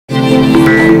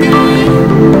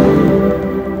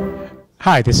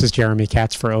Hi, this is Jeremy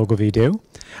Katz for ogilvydo.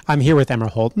 I'm here with Emma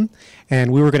Holten,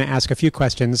 and we were going to ask a few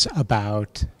questions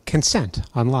about consent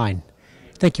online.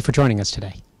 Thank you for joining us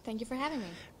today. Thank you for having me.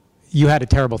 You had a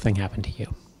terrible thing happen to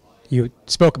you. You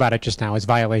spoke about it just now as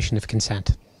violation of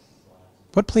consent.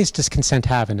 What place does consent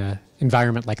have in an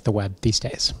environment like the web these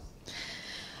days?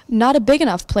 Not a big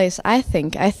enough place, I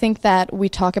think. I think that we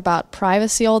talk about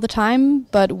privacy all the time,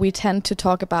 but we tend to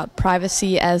talk about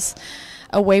privacy as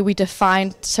a way we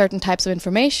define certain types of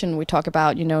information. We talk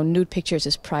about, nude pictures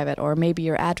is private, or maybe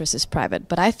your address is private.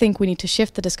 But I think we need to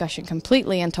shift the discussion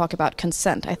completely and talk about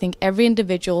consent. I think every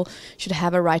individual should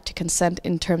have a right to consent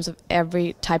in terms of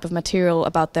every type of material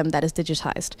about them that is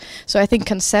digitized. So I think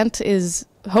consent is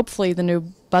hopefully the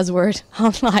new buzzword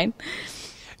online.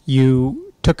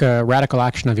 You took a radical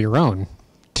action of your own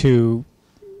to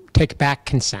take back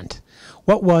consent.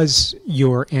 What was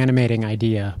your animating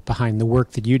idea behind the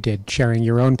work that you did sharing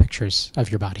your own pictures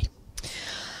of your body?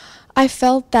 I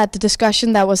felt that the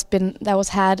discussion that was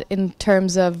had in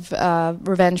terms of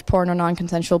revenge porn or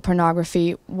non-consensual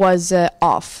pornography was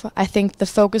off. I think the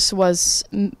focus was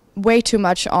way too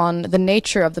much on the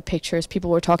nature of the pictures.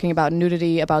 People were talking about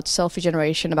nudity, about selfie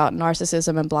generation, about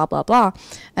narcissism, and blah, blah, blah.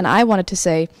 And I wanted to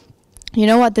say, you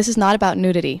know what, this is not about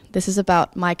nudity. This is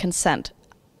about my consent.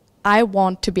 I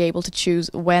want to be able to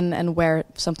choose when and where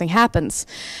something happens.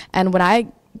 And when I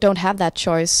don't have that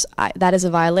choice, that is a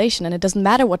violation, and it doesn't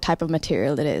matter what type of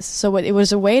material it is. So it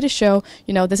was a way to show,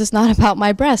 this is not about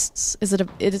my breasts.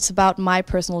 It's about my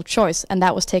personal choice, and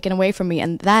that was taken away from me,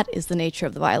 and that is the nature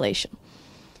of the violation.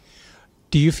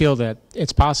 Do you feel that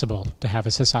it's possible to have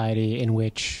a society in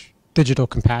which digital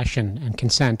compassion and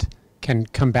consent can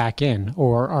come back in,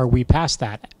 or are we past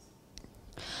that?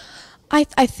 I'm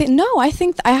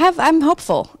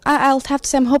hopeful. I'll have to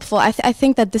say I'm hopeful. I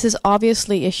think that this is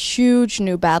obviously a huge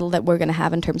new battle that we're going to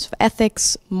have in terms of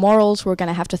ethics, morals. We're going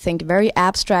to have to think very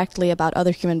abstractly about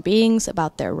other human beings,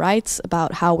 about their rights,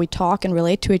 about how we talk and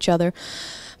relate to each other.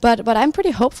 But I'm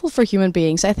pretty hopeful for human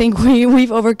beings. I think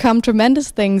we've overcome tremendous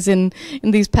things in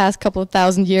these past couple of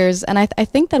thousand years, and I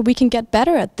think that we can get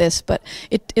better at this, but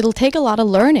it'll take a lot of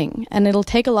learning, and it'll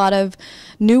take a lot of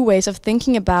new ways of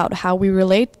thinking about how we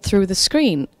relate through the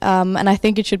screen. And I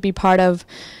think it should be part of,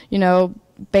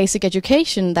 basic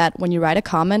education that when you write a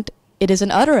comment, it is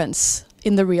an utterance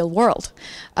in the real world.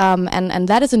 And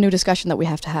that is a new discussion that we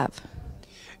have to have.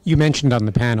 You mentioned on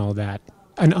the panel that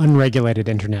an unregulated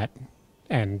internet,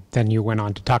 and then you went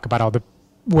on to talk about all the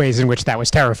ways in which that was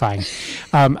terrifying.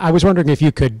 I was wondering if you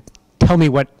could tell me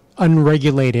what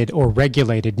unregulated or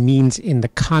regulated means in the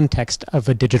context of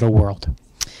a digital world.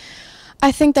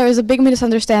 I think there is a big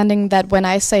misunderstanding that when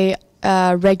I say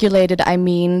regulated, I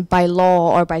mean by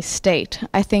law or by state.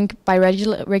 I think by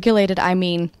regulated, I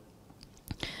mean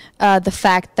the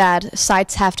fact that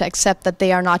sites have to accept that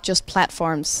they are not just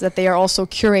platforms, that they are also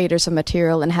curators of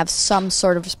material and have some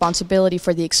sort of responsibility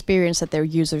for the experience that their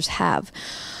users have.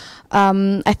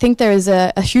 I think there is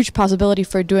a huge possibility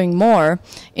for doing more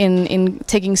in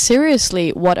taking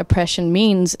seriously what oppression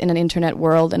means in an internet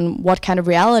world and what kind of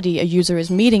reality a user is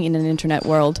meeting in an internet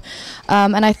world.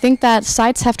 And I think that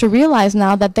sites have to realize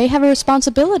now that they have a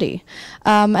responsibility.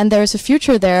 And there's a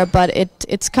future there, but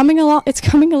it's coming along. It's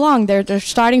coming along. They're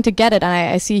starting to get it, and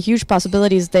I see huge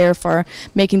possibilities there for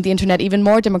making the internet even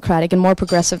more democratic and more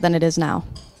progressive than it is now.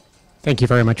 Thank you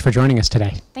very much for joining us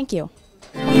today. Thank you.